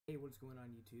Hey, what's going on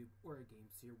YouTube? Aura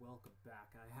Games here, welcome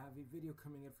back. I have a video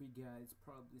coming in for you guys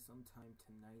probably sometime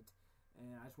tonight,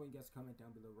 and I just want you guys to comment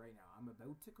down below right now. I'm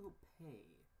about to go pay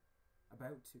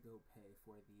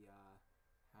for the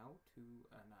how to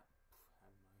not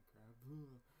have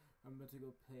Minecraft. I'm about to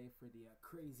go pay for the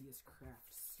craziest craft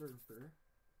server.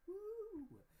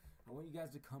 Woo! I want you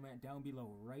guys to comment down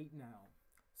below right now.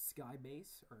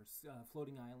 Skybase or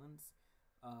floating islands,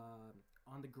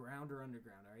 on the ground or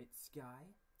underground. All right,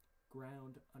 sky,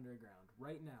 ground, underground.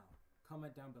 Right now,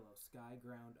 comment down below. Sky,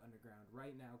 ground, underground.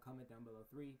 Right now, comment down below.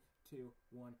 3, 2,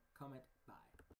 1. Comment. Bye.